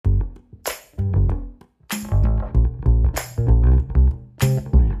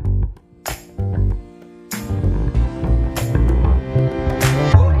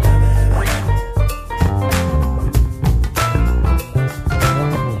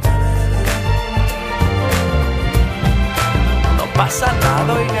pasa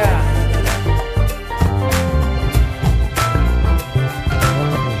nada, oiga.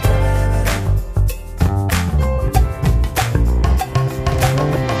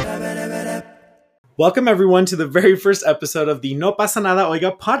 Welcome, everyone, to the very first episode of the No Pasa Nada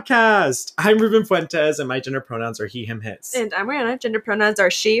Oiga podcast. I'm Ruben Fuentes, and my gender pronouns are he, him, his. And I'm Rihanna. Gender pronouns are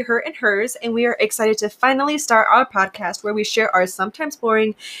she, her, and hers. And we are excited to finally start our podcast where we share our sometimes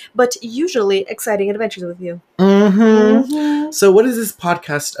boring, but usually exciting adventures with you. So what is this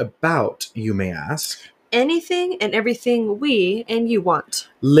podcast about, you may ask? Anything and everything we and you want.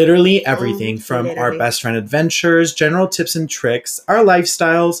 Literally everything from our Literally. best friend adventures, general tips and tricks, our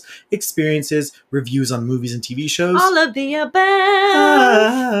lifestyles, experiences, reviews on movies and TV shows. All of the above.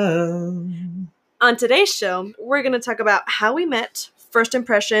 Ah. On today's show, we're going to talk about how we met, first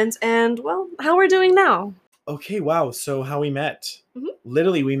impressions, and, well, how we're doing now. Okay, wow. So how we met. Mhm.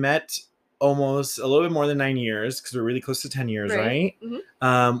 Literally, we met almost a little bit more than 9 years because we're really close to 10 years, right?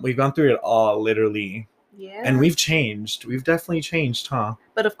 Mhm. We've gone through it all, literally. Yeah. And we've changed. We've definitely changed, huh?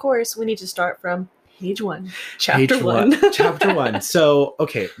 But of course, we need to start from page 1. Page Chapter 1. Chapter 1. So,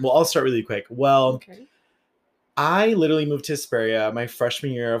 okay. Well, I'll start really quick. Well, Okay. I literally moved to Hesperia my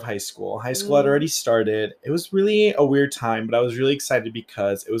freshman year of high school. High school had already started. It was really a weird time, but I was really excited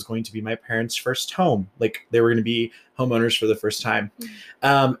because it was going to be my parents' first home. Like, they were going to be homeowners for the first time.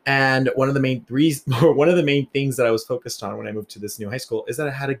 And one of the main things that I was focused on when I moved to this new high school is that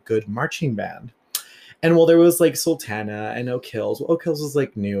it had a good marching band. And well, there was like Sultana and Oak Hills. Well, Oak Hills was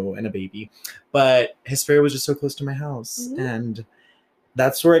like new and a baby, but Hesperia was just so close to my house. Mhm. And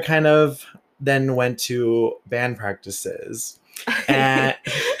that's where it kind of then went to band practices. And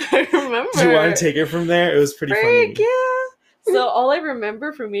I remember. do you want to take it from there? It was pretty funny. Frick, yeah. So all I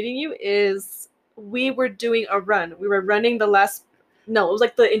remember from meeting you is we were doing a run. We were running it was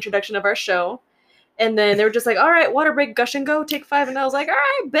like the introduction of our show. And then they were just like, all right, water break, gush and go, take 5. And I was like, all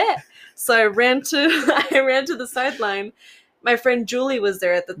right, bet. So I ran to the sideline. My friend Julie was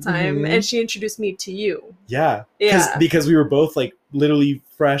there at the time, Mhm. and she introduced me to you. Yeah. Yeah. Because we were both like literally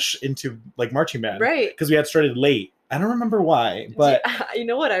fresh into like marching band. Right. Because we had started late. I don't remember why, but You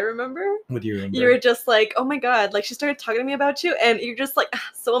know what I remember? what do you remember? You were just like, oh my God, like she started talking to me about you and you're just like,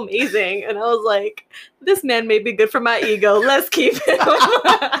 so amazing. And I was like, this man may be good for my ego. Let's keep him.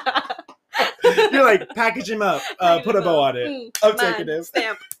 You're like, package him up, put a bow on it. I'm taking him.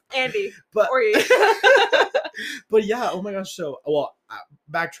 Stamp. Andy. But, Or you. but yeah, oh my gosh. So, well,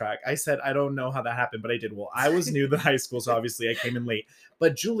 backtrack. I said, I don't know how that happened, but I did. Well, I was new to high school, so obviously I came in late.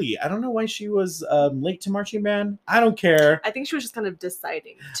 But Julie, I don't know why she was late to marching band. I don't care. I think she was just kind of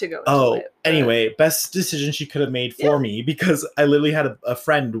deciding to go into Oh, it. But anyway, best decision she could have made for me because I literally had a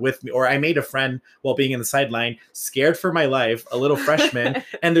friend with me, or I made a friend while being in the sideline, scared for my life, a little freshman,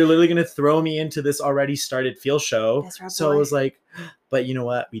 and they're literally going to throw me into this already started field show. That's right, So I boy. was like, but you know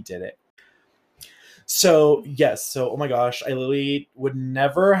what? We did it. So, yes. So, oh my gosh, I literally would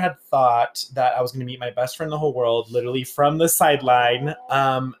never had thought that I was going to meet my best friend in the whole world, literally from the sideline.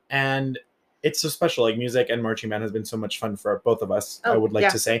 And it's so special. Like, music and marching band has been so much fun for both of us, I Oh, would like yeah.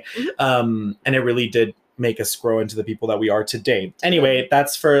 to say. Mhm. And it really did make us grow into the people that we are today. Anyway,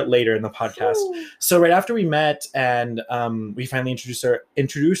 that's for later in the podcast. So right after we met and we finally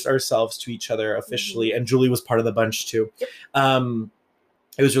introduced ourselves to each other officially, and Julie was part of the bunch too. Yep.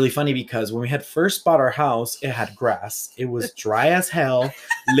 It was really funny because when we had first bought our house, it had grass. It was dry as hell,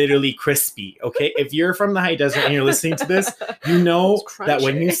 literally crispy. Okay, if you're from the high desert and you're listening to this, you know It's that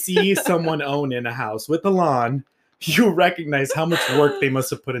when you crunchy. see someone own in a house with a lawn, you recognize how much work they must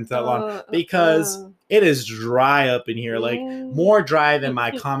have put into that lawn because it is dry up in here, like more dry than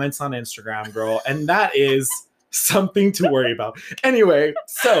my comments on Instagram, girl. And that is something to worry about. Anyway,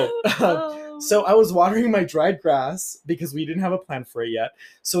 so I was watering my dried grass because we didn't have a plan for it yet.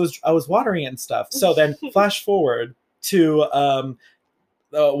 So I was watering it and stuff. So then flash forward to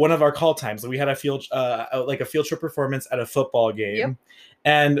one of our call times. We had a field trip performance at a football game. Yep.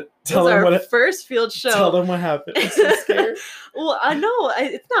 And tell It was them our first field show. Tell them what happened. I'm so scared. Well, I know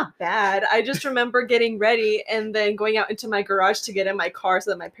it's not bad. I just remember getting ready and then going out into my garage to get in my car so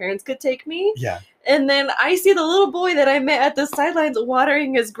that my parents could take me. Yeah. And then I see the little boy that I met at the sidelines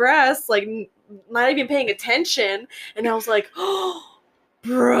watering his grass, like not even paying attention. And I was like, oh,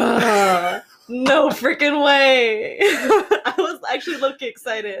 bruh, No freaking way. I was actually looking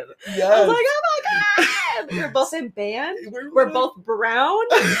excited. Yes. I was like, oh my God. We're both in band. We're both brown.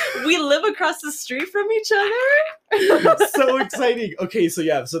 We live across the street from each other. So exciting. Okay, so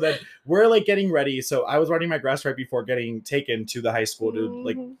yeah, so then we're like getting ready. So I was running my grass right before getting taken to the high school to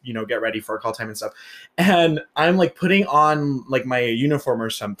like, you know, get ready for call time and stuff. And I'm like putting on like my uniform or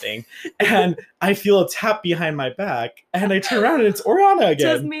something. And I feel a tap behind my back. And I turn around and it's Oriana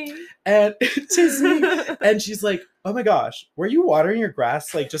again. Tis me. And tis me. And she's like, oh my gosh, were you watering your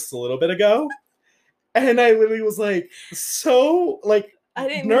grass like just a little bit ago? And I literally was like, so like, I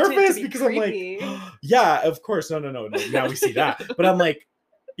didn't nervous be because creepy. I'm like, yeah, of course. No. Now we see that. But I'm like,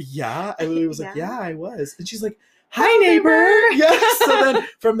 yeah. I literally was like, yeah, I was. And she's like, hi, neighbor. Yeah. So then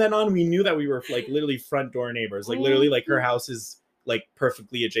from then on, we knew that we were like literally front door neighbors. Like literally like her house is like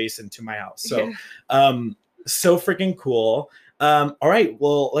perfectly adjacent to my house. So, so freaking cool. All right.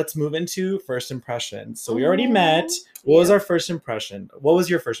 Well, let's move into first impressions. So we already met. What was our first impression? What was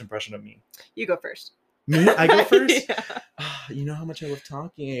your first impression of me? You go first. Me? I go first? You know how much I love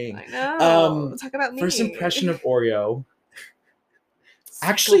talking. I know. Talk about me. First impression of Oreo.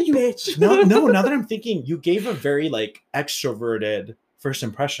 Actually, you bitch. No, now that I'm thinking, you gave a very like extroverted first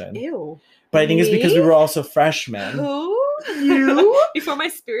impression. Ew. But I think it's because we were also freshmen. Who? You? Before my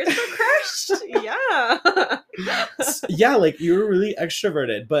spirits were crushed? Yeah. Yeah, like you were really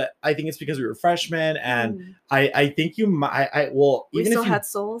extroverted, but I think it's because we were freshmen, and I think you might. Well, we even still if you had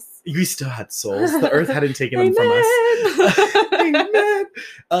souls. We still had souls. The earth hadn't taken them from us.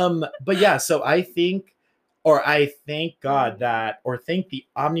 Amen. But yeah, so I think, or I thank God that, or thank the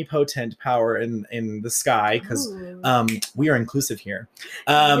omnipotent power in the sky, because we are inclusive here.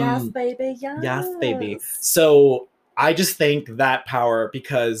 Yes, baby. Yes, baby. So I just thank that power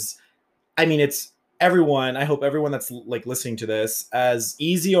because, I mean, it's everyone. I hope everyone that's like listening to this, as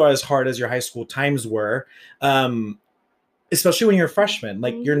easy or as hard as your high school times were, especially when you're a freshman,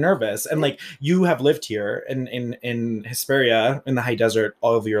 like you're nervous, and like you have lived here in Hesperia in the high desert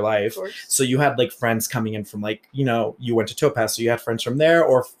all of your life. So you had like friends coming in from like, you know, you went to Topaz, so you had friends from there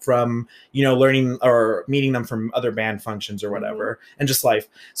or from, you know, learning or meeting them from other band functions or whatever, and just life.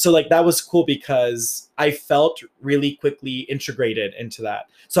 So like that was cool because I felt really quickly integrated into that.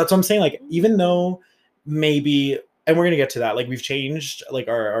 So that's what I'm saying. Like, even though maybe, and we're gonna get to that, like we've changed like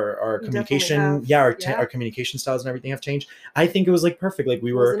our communication, our communication styles and everything have changed. I think it was like perfect. Like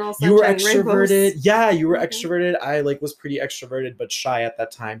you were extroverted. Yeah, you were extroverted. I like was pretty extroverted but shy at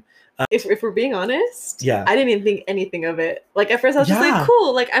that time. If we're being honest, I didn't even think anything of it. Like at first I was just like,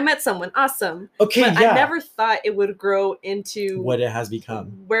 cool, like I met someone, awesome. Okay, but I never thought it would grow into what it has become,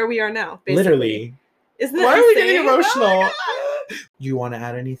 where we are now. Basically. Literally. Isn't that Why are we getting emotional? Do you want to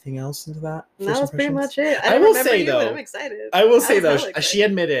add anything else into that? No, that's pretty much it. I will say though, I'm excited. I will say though, she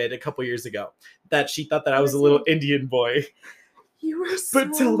admitted a couple years ago that she thought that I was a little Indian boy. You were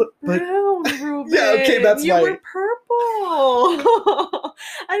so brown, Ruben. Yeah, okay, that's you were purple.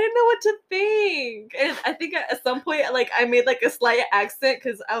 I didn't know what to think, and I think at some point, like I made like a slight accent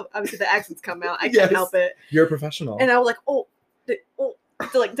because obviously the accents come out. I can't help it. You're a professional. And I was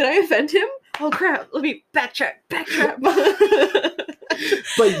like, did I offend him? Oh crap! Let me backtrack.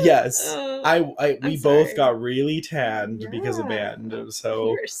 But yes, we both got really tanned because of band. So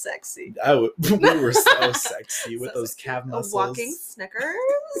you were sexy. We were so sexy with those calf muscles. A walking Snickers.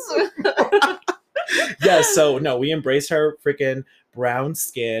 Yeah. So no, we embraced our freaking brown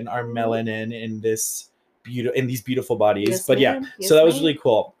skin, our melanin in these beautiful bodies. Yes, but yeah, yes, so that was really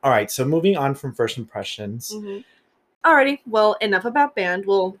cool. All right, so moving on from first impressions. Alrighty, well, enough about band.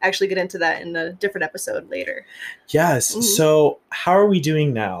 We'll actually get into that in a different episode later. Yes. So how are we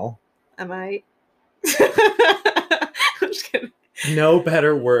doing now? Am I? I'm just kidding. No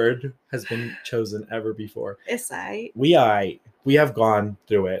better word has been chosen ever before. We have gone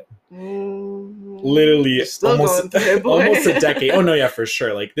through it. Literally almost a decade. Oh no, yeah, for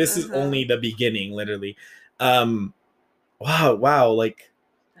sure. Like this is only the beginning, literally. Wow, like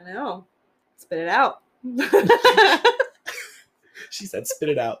I know. Spit it out. She said spit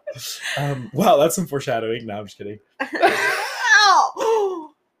it out. Wow, that's some foreshadowing. No, I'm just kidding.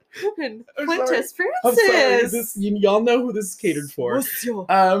 Ow! Quintus Francis. Y'all know who this is catered for.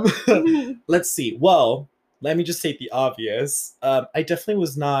 Let's see. Well, let me just state the obvious. I definitely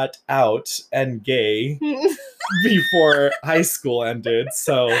was not out and gay before high school ended.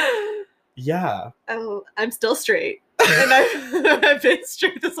 So yeah. Oh, I'm still straight. And I've been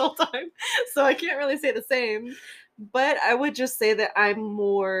straight this whole time, so I can't really say the same. But I would just say that I'm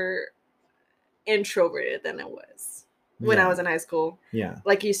more introverted than I was when I was in high school. Yeah.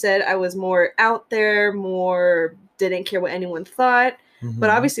 Like you said, I was more out there, more didn't care what anyone thought. But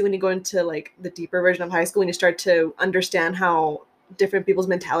obviously when you go into like the deeper version of high school and you start to understand how different people's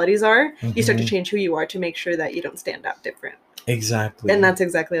mentalities are, you start to change who you are to make sure that you don't stand out different. Exactly. And that's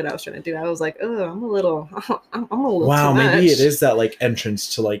exactly what I was trying to do. I was like, oh, I'm a little wow, too much. maybe it is that like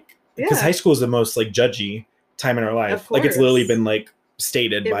entrance to like, because high school is the most like judgy time in our life. Like it's literally been like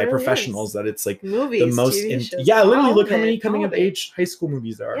stated by really professionals that it's like movies, the most literally look how many coming of age high school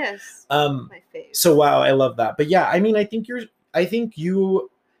movies there are. Yes. My favorite. So wow, I love that. But yeah, I mean, I think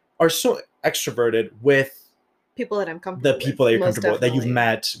you are so extroverted with people that I'm comfortable with. The people that you're comfortable with, that you've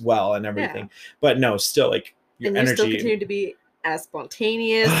met well and everything. Yeah. But no, still like your and energy. You still continue to be as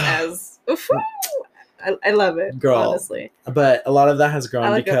spontaneous as I love it, girl, honestly. But a lot of that has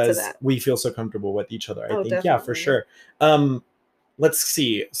grown because we feel so comfortable with each other. I think, definitely. Yeah, for sure. Let's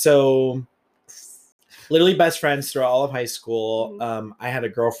see. So, literally best friends throughout all of high school. I had a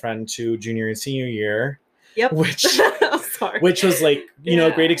girlfriend to junior and senior year. Yep. Which was like, you know,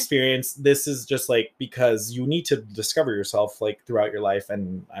 a great experience. This is just like because you need to discover yourself like throughout your life,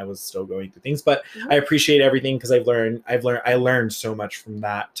 and I was still going through things, but I appreciate everything because I learned so much from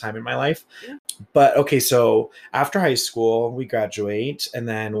that time in my life. Yeah. But okay, so after high school, we graduate, and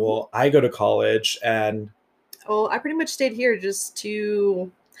then I go to college, and I pretty much stayed here just to,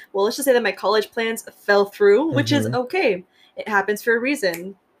 let's just say that my college plans fell through, which is okay. It happens for a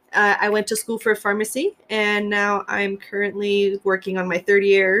reason. I went to school for pharmacy, and now I'm currently working on my third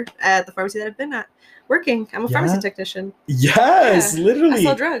year at the pharmacy that I've been at. Working. I'm a pharmacy technician. Yes, literally. I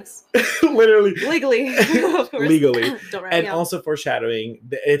sell drugs. Literally. Legally. Of course. Legally. And also foreshadowing.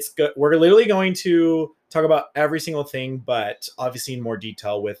 It's good. We're literally going to talk about every single thing, but obviously in more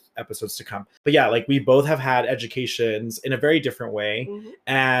detail with episodes to come. But yeah, like we both have had educations in a very different way.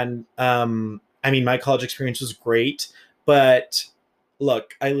 And I mean, my college experience was great, but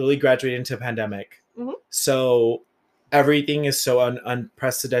look, I literally graduated into a pandemic. So everything is so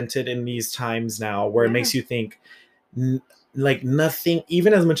unprecedented in these times now where it makes you think like nothing,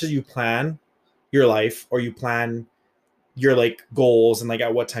 even as much as you plan your life or you plan your like goals and like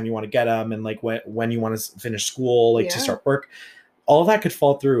at what time you want to get them and like when you want to finish school, like to start work, all that could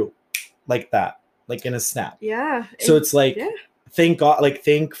fall through like that, like in a snap. Yeah. So it's like, thank God, like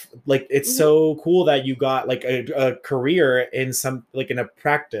it's so cool that you got like a career in some, like in a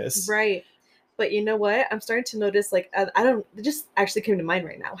practice. Right. But you know what? I'm starting to notice, like, it just actually came to mind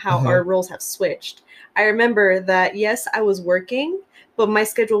right now how our roles have switched. I remember that, yes, I was working, but my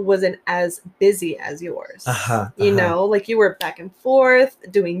schedule wasn't as busy as yours. You know, like you were back and forth,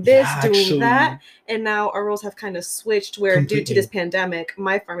 doing this, doing that. And now our roles have kind of switched where due to this pandemic,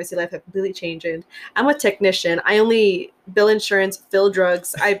 my pharmacy life have completely changed. I'm a technician. I only bill insurance, fill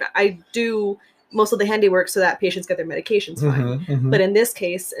drugs. I do most of the handiwork so that patients get their medications fine. But in this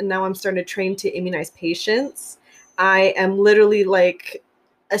case, and now I'm starting to train to immunize patients. I am literally like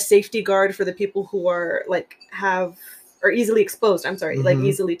a safety guard for the people who are like are easily exposed. I'm sorry, like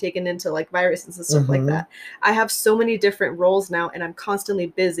easily taken into like viruses and stuff like that. I have so many different roles now, and I'm constantly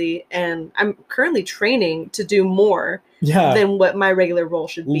busy, and I'm currently training to do more than what my regular role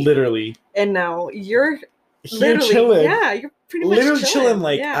should be. Literally. And now you're literally chilling. Yeah, you're pretty much literally chilling.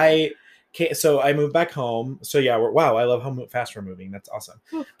 Like Okay, so I moved back home. So yeah, wow, I love how fast we're moving. That's awesome.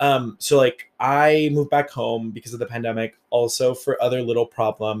 So like I moved back home because of the pandemic, also for other little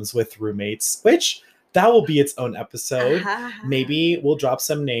problems with roommates, which that will be its own episode. Maybe we'll drop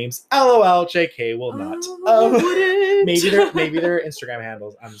some names. LOL, JK will not. Maybe their Instagram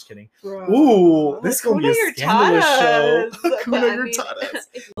handles. I'm just kidding. Bro. Ooh, this is gonna be a scandalous show.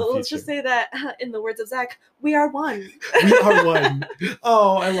 Let's just say that in the words of Zach, we are one. We are one.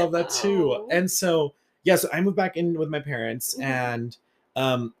 Oh, I love that too. And so so I moved back in with my parents, and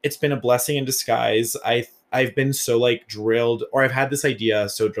it's been a blessing in disguise. I've been so like drilled, or I've had this idea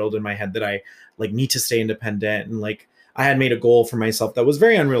so drilled in my head that I like need to stay independent, and like I had made a goal for myself that was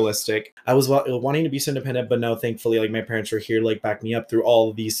very unrealistic. I was wanting to be so independent, but no, thankfully, like my parents were here to like back me up through all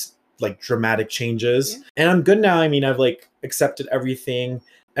of these like dramatic changes. And I'm good now. I mean, I've like accepted everything.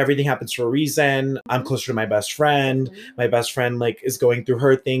 Everything happens for a reason. I'm closer to my best friend. My best friend like is going through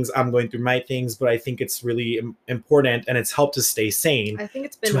her things. I'm going through my things, but I think it's really important, and it's helped us stay sane. I think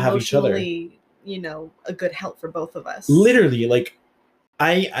it's been to have each other, you know, a good help for both of us. Literally, like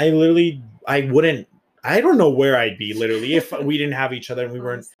I don't know where I'd be literally if we didn't have each other and we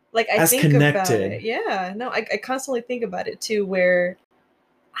weren't like as think connected. About it. Yeah, no, I constantly think about it too, where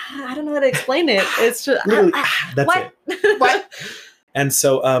I don't know how to explain it. It's just that's what? It. What? And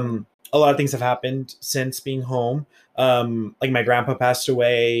so a lot of things have happened since being home. Like my grandpa passed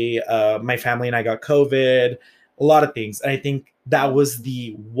away, my family and I got COVID, a lot of things. And I think that was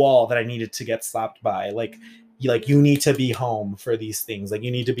the wall that I needed to get slapped by. Like, you need to be home for these things. Like,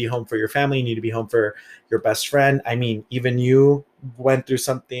 you need to be home for your family. You need to be home for your best friend. I mean, even you went through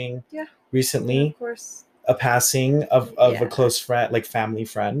something recently. Yeah, of course. A passing of a close friend, like family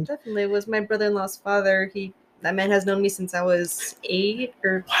friend. Definitely. It was my brother-in-law's father. That man has known me since I was 7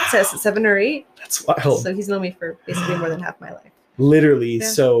 or 8. That's wild. So he's known me for basically more than half my life. Literally. Yeah.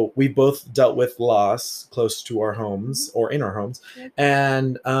 So we both dealt with loss close to our homes or in our homes. Yeah.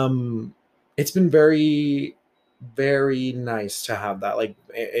 And it's been very, very nice to have that. Like,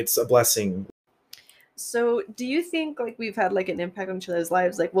 it's a blessing. So do you think like we've had like an impact on each other's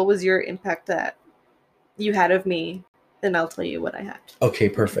lives? Like, what was your impact that you had of me? Then I'll tell you what I had. Okay,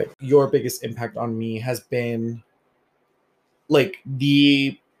 perfect. Your biggest impact on me has been like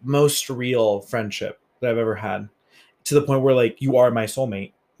the most real friendship that I've ever had, to the point where like you are my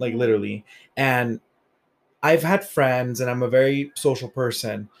soulmate, like literally. And I've had friends and I'm a very social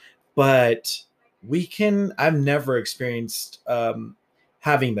person, but I've never experienced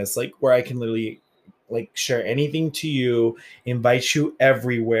having this, like, where I can literally like share anything to you, invite you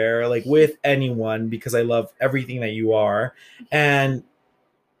everywhere, like with anyone, because I love everything that you are. And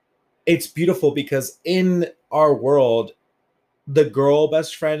it's beautiful because in our world, the girl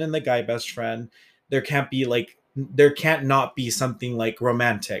best friend and the guy best friend, there can't not be something like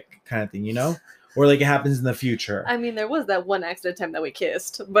romantic kind of thing, you know? Or like it happens in the future. I mean, there was that one accident time that we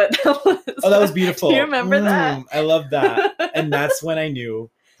kissed, but that was beautiful. Do you remember that? I love that. And that's when I knew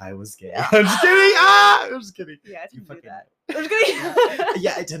I was gay. I'm just kidding. I'm just kidding. Yeah, I tend to do that. I'm just kidding.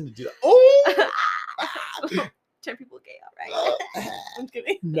 Yeah, I tend to do that. Oh! Turn people gay, all right? I'm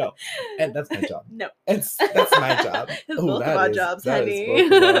kidding. No, and that's my job. No, that's my job. It's both of our jobs, honey.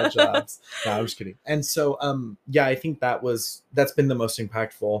 Both of our jobs. No, I'm just kidding. And so, yeah, I think that's been the most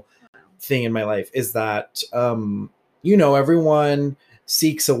impactful thing in my life, is that, everyone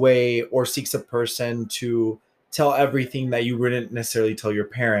seeks a way or seeks a person to tell everything that you wouldn't necessarily tell your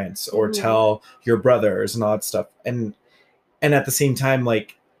parents or tell your brothers and all that stuff. And at the same time,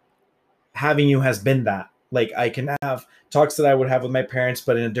 like, having you has been that. Like, I can have talks that I would have with my parents,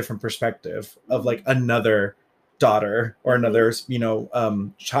 but in a different perspective of like another daughter or another,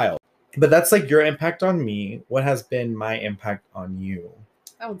 child. But that's like your impact on me. What has been my impact on you?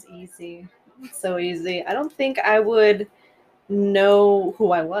 That one's easy. It's so easy. I don't think I would know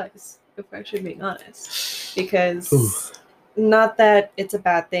who I was, if we're actually being honest. Because not that it's a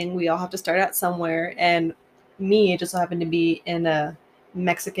bad thing. We all have to start out somewhere. And me, it just so happened to be in a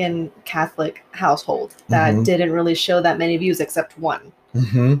Mexican Catholic household that didn't really show that many views except one.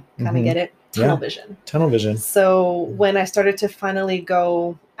 Kind of get it? Tunnel vision. Tunnel vision. So when I started to finally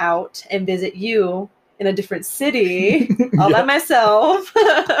go out and visit you in a different city, all by myself,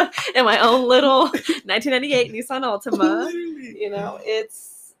 in my own little 1998 Nissan Altima,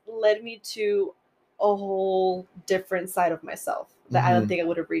 it's led me to a whole different side of myself that I don't think I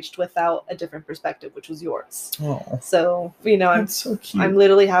would have reached without a different perspective, which was yours. Oh, so I'm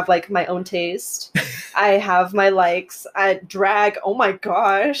literally have like my own taste. I have my likes. I drag. Oh my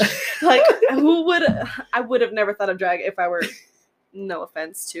gosh! Like, I would have never thought of drag if I were. No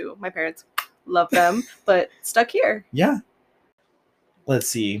offense to my parents, love them, but stuck here. Yeah. Let's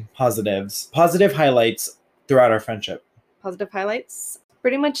see. Positives. Positive highlights throughout our friendship. Positive highlights.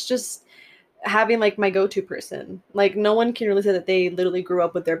 Pretty much just having like my go-to person. Like, no one can really say that they literally grew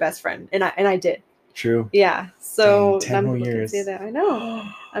up with their best friend, and I did. True. Yeah. So 10 more years. Say that. I know.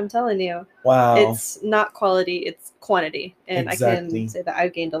 I'm telling you. Wow. It's not quality, it's quantity, and exactly. I can say that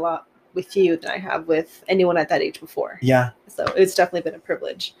I've gained a lot with you than I have with anyone at that age before. Yeah. So it's definitely been a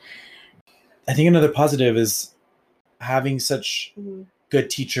privilege. I think another positive is having such good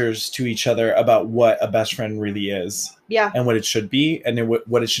teachers to each other about what a best friend really is. Yeah. And what it should be and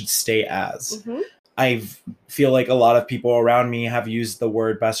what it should stay as. I feel like a lot of people around me have used the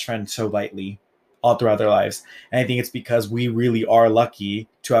word best friend so lightly all throughout their lives. And I think it's because we really are lucky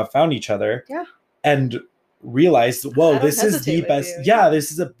to have found each other. Yeah. And realized, whoa, this is the best. Yeah, this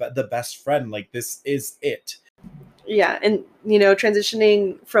is the best friend. Like, this is it. Yeah. And,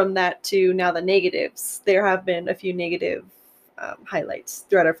 transitioning from that to now the negatives, there have been a few negative highlights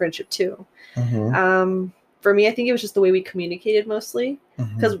throughout our friendship too. For me, I think it was just the way we communicated mostly,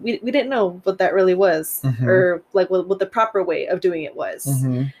 because we didn't know what that really was, or like what the proper way of doing it was.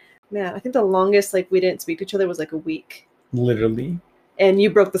 Man, I think the longest like we didn't speak to each other was like a week. Literally. And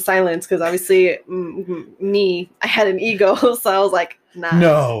you broke the silence because obviously I had an ego, so I was like, nah,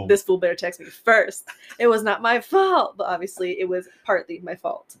 no, this fool better text me first. It was not my fault, but obviously it was partly my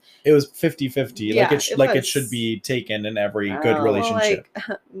fault. It was 50-50. Yeah, it should be taken in every good relationship.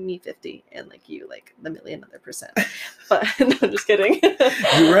 Like me 50 and like you like the million other %. But no, I'm just kidding.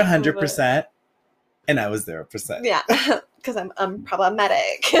 You were 100%. And I was 0%. Yeah, because I'm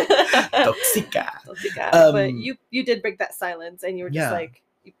problematic. Toxica. But you did break that silence, and you were just like,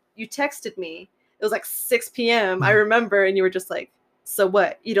 you texted me. It was like 6 p.m. I remember, and you were just like, so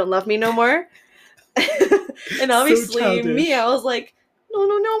what? You don't love me no more? And obviously, I was like, no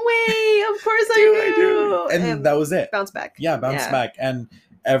way. Of course I do. And that was it. Bounce back. Yeah, bounce back. And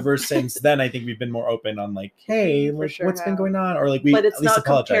ever since then, I think we've been more open on like, hey, like, what's been going on? Or like, we but it's at least not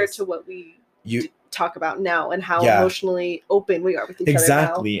apologize. Compared to what we talk about now and how emotionally open we are with each other now.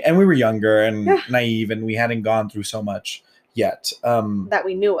 Exactly. And we were younger and naive, and we hadn't gone through so much yet. That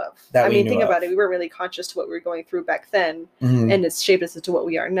we knew of. Think about it. We weren't really conscious to what we were going through back then. And it's shaped us into what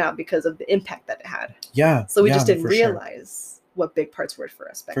we are now because of the impact that it had. Yeah. So we just didn't realize what big parts were for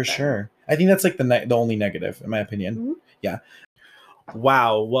us back then. For sure. I think that's like the only negative, in my opinion. Mm-hmm. Yeah.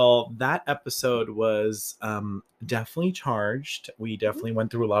 Wow. Well, that episode was definitely charged. We definitely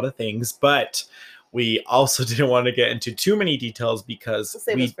went through a lot of things, but we also didn't want to get into too many details because we'll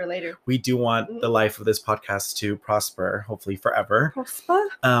save this for later. We do want the life of this podcast to prosper, hopefully forever. Prosper?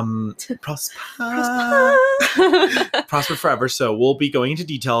 Prosper forever. So we'll be going into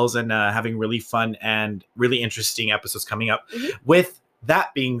details and having really fun and really interesting episodes coming up. Mm-hmm. With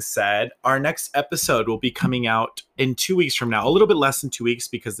that being said, our next episode will be coming out in 2 weeks from now, a little bit less than 2 weeks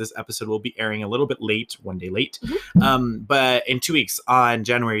because this episode will be airing a little bit late, one day late. Mm-hmm. But in 2 weeks on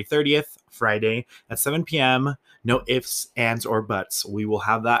January 30th, Friday at 7 p.m. No ifs, ands, or buts. We will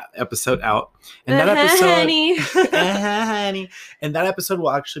have that episode out. And that episode, and that episode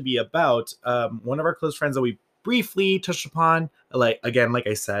will actually be about one of our close friends that we briefly touched upon. Like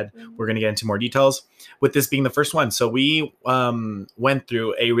I said, we're going to get into more details with this being the first one. So we went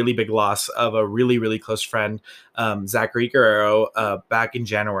through a really big loss of a really, really close friend, Zachary Guerrero, back in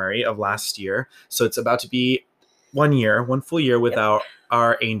January of last year. So it's about to be 1 year, one full year without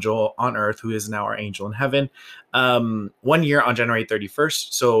our angel on earth, who is now our angel in heaven. 1 year on January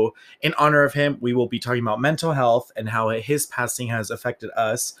 31st. So in honor of him, we will be talking about mental health and how his passing has affected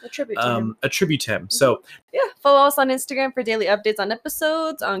us. A tribute to him. Mm-hmm. So follow us on Instagram for daily updates on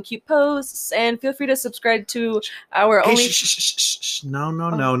episodes, on cute posts, and feel free to subscribe to our only... No,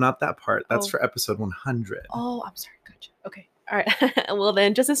 not that part. That's for episode 100. Oh, I'm sorry. Gotcha. Okay. All right. Well,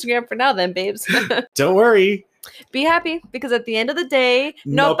 then just Instagram for now then, babes. Don't worry. Be happy, because at the end of the day,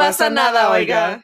 no pasa nada, oiga.